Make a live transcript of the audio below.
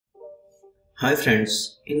Hi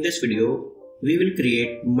friends, in this video we will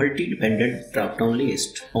create multi-dependent drop-down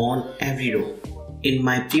list on every row. In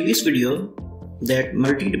my previous video, that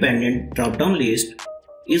multi-dependent drop-down list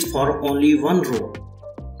is for only one row,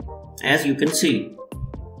 as you can see.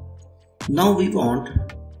 Now we want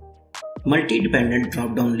multi-dependent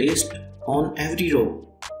drop-down list on every row.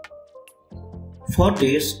 For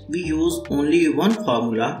this we use only one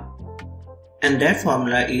formula, and that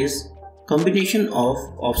formula is combination of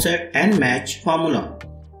offset and match formula.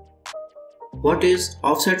 What is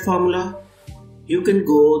offset formula? You can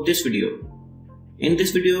go this video. In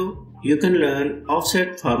this video you can learn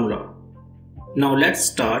offset formula. Now let's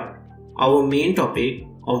start our main topic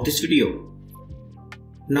of this video.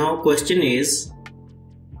 Now question is,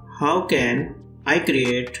 how can I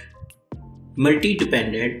create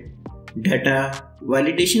multi-dependent data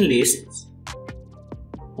validation lists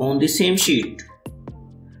on the same sheet?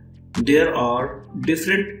 There are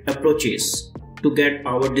different approaches to get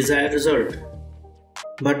our desired result,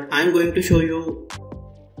 but I'm going to show you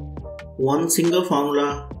one single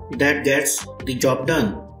formula that gets the job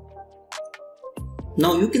done.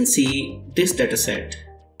 Now you can see this dataset.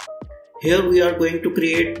 Here we are going to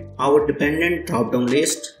create our dependent drop-down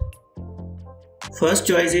list. First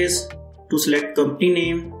choice is to select company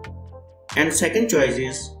name, and second choice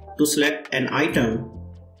is to select an item.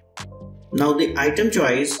 Now the item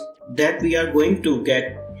choice that we are going to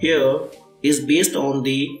get here is based on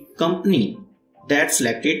the company that's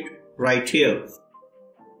selected right here.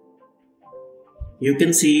 You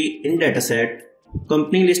can see in dataset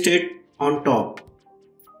company listed on top,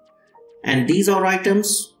 and these are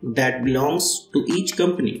items that belongs to each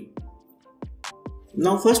company.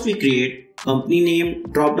 Now first we create company name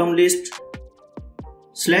drop-down list.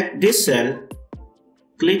 Select this cell,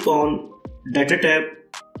 click on data tab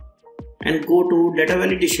and go to data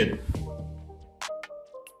validation.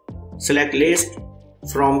 Select list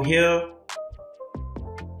from here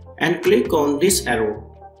and click on this arrow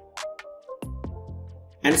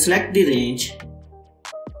and select the range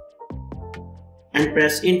and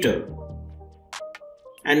press enter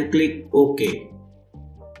and click OK.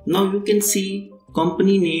 Now you can see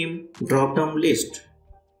company name drop-down list.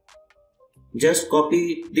 Just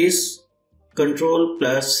copy this,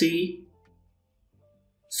 Ctrl+C,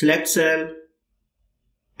 select cell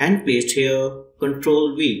and paste here,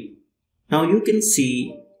 Ctrl+V. Now you can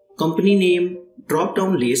see company name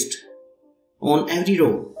drop-down list on every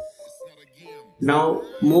row. Now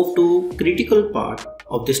move to critical part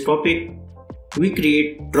of this topic. We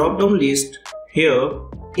create drop-down list here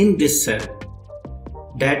in this cell,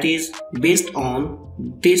 that is based on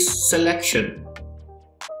this selection.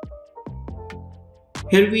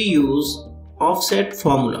 Here we use offset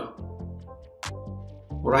formula.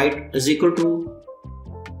 Write is equal to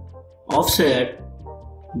offset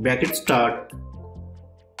bracket start.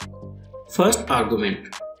 First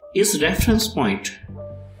argument is reference point.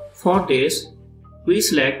 For this we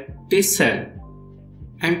select this cell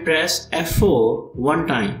and press F4 one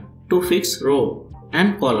time to fix row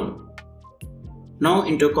and column. Now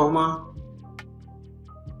enter comma.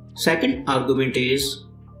 Second argument is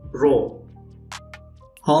row.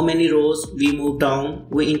 How many rows we move down?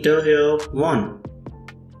 We enter here 1.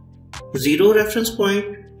 0 reference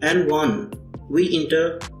point and 1 we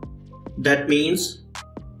enter. That means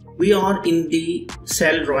we are in the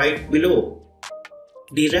cell right below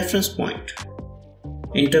the reference point.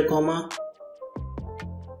 Enter comma.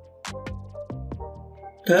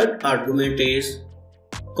 Third argument is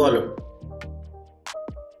column.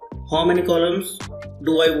 How many columns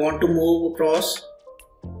do I want to move across?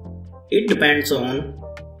 It depends on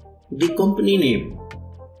the company name.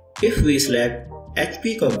 If we select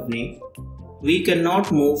HP company, we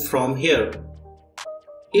cannot move from here.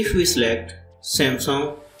 If we select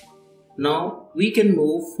Samsung, now we can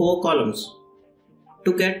move 4 columns.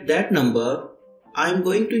 To get that number, I am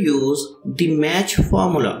going to use the match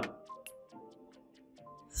formula.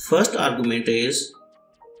 First argument is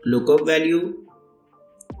lookup value.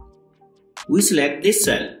 We select this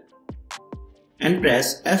cell and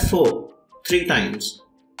press F4 3 times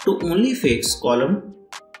to only fix column.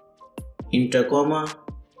 Enter comma.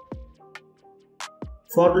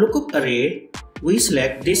 For lookup array, we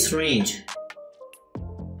select this range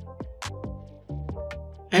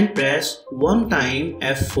and press one time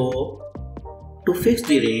F4 to fix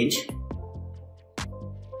the range.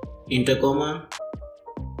 Enter comma.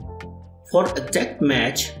 For exact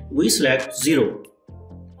match, we select 0.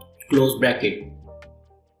 Close bracket.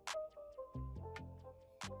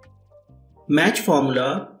 Match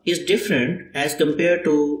formula is different as compared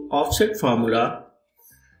to offset formula.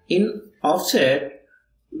 In offset,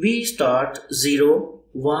 we start 0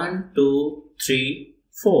 1, 2, 3,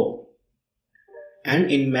 4.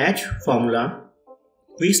 And in match formula,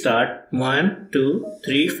 we start 1, 2,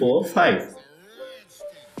 3, 4, 5.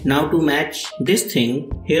 Now to match this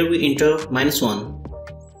thing, here we enter -1,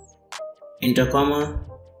 enter comma.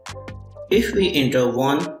 If we enter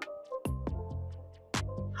 1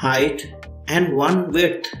 height and 1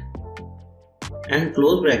 width and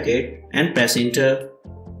close bracket and press enter,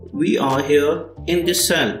 we are here in this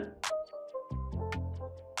cell.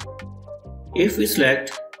 If we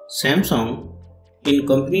select Samsung in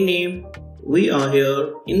company name, we are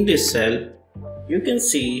here in this cell. You can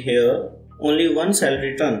see here only one cell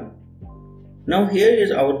written. Now here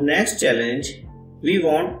is our next challenge. We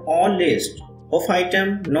want all list of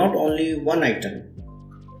item, not only one item.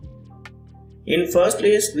 In first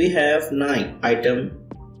list we have 9 item.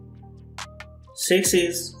 6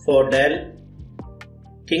 is for Dell.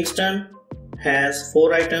 Kingston has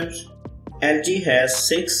 4 items. LG has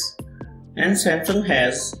 6 and Samsung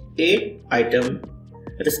has 8 items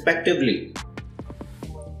respectively.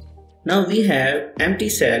 Now we have empty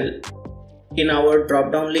cell in our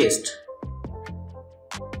drop down list.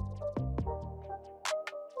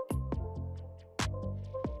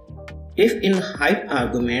 If in height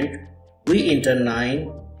argument we enter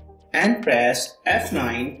 9 and press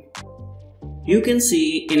F9, you can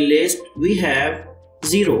see in list we have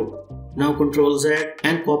 0. Now Ctrl Z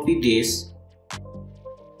and copy this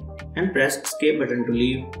and press escape button to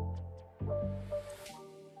leave.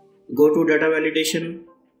 Go to data validation,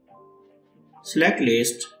 select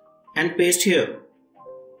list and paste here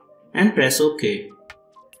and press OK.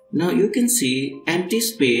 Now you can see empty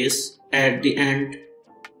space at the end.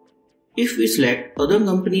 If we select other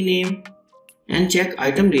company name and check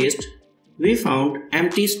item list, we found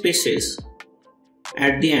empty spaces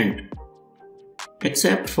at the end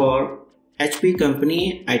except for HP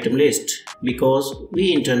company item list because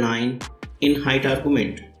we enter 9 in height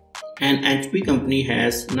argument and HP company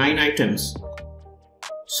has 9 items.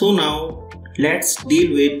 So now let's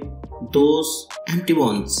deal with those empty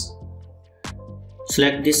ones.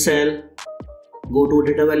 Select this cell, go to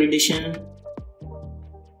data validation.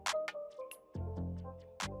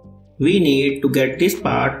 We need to get this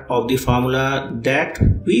part of the formula that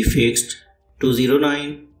we fixed to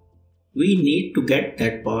 09. We need to get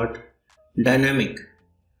that part dynamic.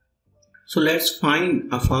 So let's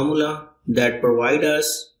find a formula that provides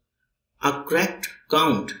us a correct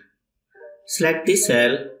count. Select this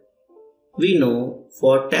cell. We know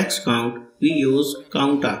for text count we use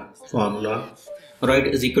counta formula. Write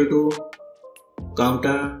is equal to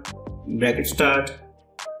counta bracket start,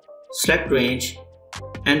 select range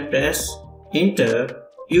and press enter.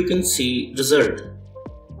 You can see result.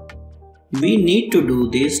 We need to do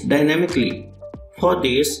this dynamically. For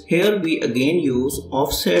this, here we again use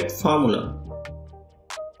offset formula.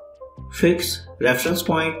 Fix reference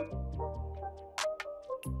point.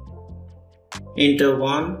 Enter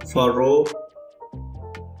 1 for row,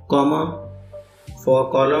 comma.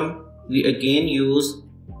 For column, we again use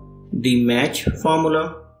the match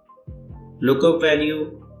formula. Lookup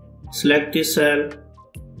value, select this cell,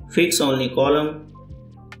 fix only column.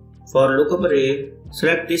 For lookup array,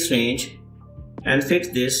 select this range and fix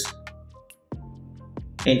this.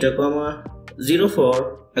 Enter comma, 0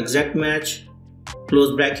 for exact match,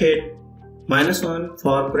 close bracket, -1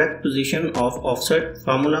 for correct position of offset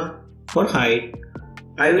formula. For height,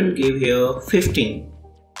 I will give here 15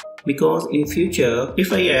 because in future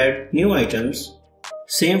if I add new items,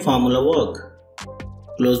 same formula work.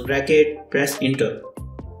 Close bracket, press enter.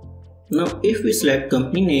 Now if we select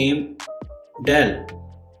company name Dell,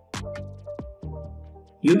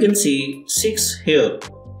 you can see 6 here.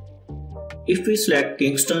 If we select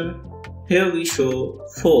Kingston, here we show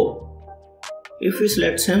 4. If we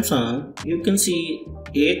select Samsung, you can see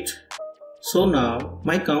 8. So now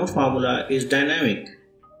my count formula is dynamic.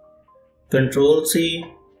 Ctrl C,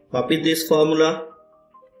 copy this formula.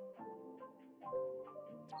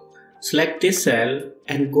 Select this cell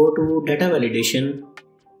and go to data validation.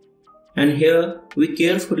 And here we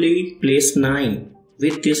carefully place 9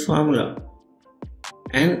 with this formula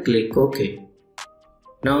and click OK.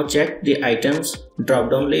 Now check the items drop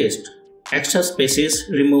down list. Extra spaces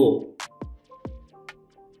remove.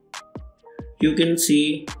 You can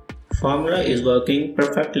see formula is working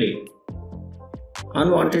perfectly.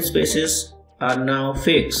 Unwanted spaces are now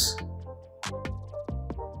fixed.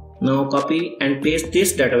 Now copy and paste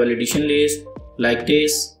this data validation list like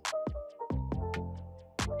this.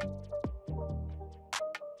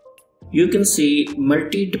 You can see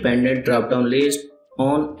multi-dependent drop-down list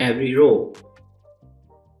on every row.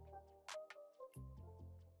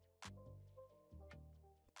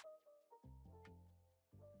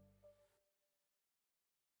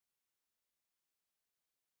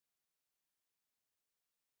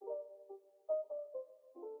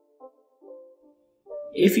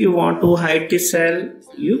 If you want to hide this cell,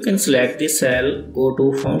 you can select this cell, go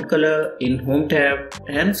to Font Color in Home tab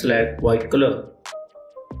and select white color.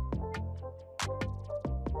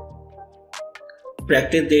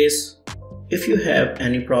 Practice this. If you have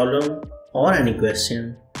any problem or any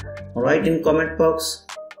question, write in comment box.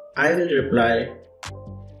 I will reply.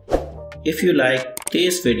 If you like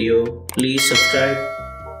this video, please subscribe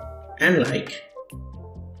and like.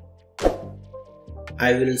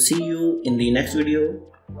 I will see you in the next video.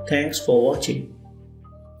 Thanks for watching.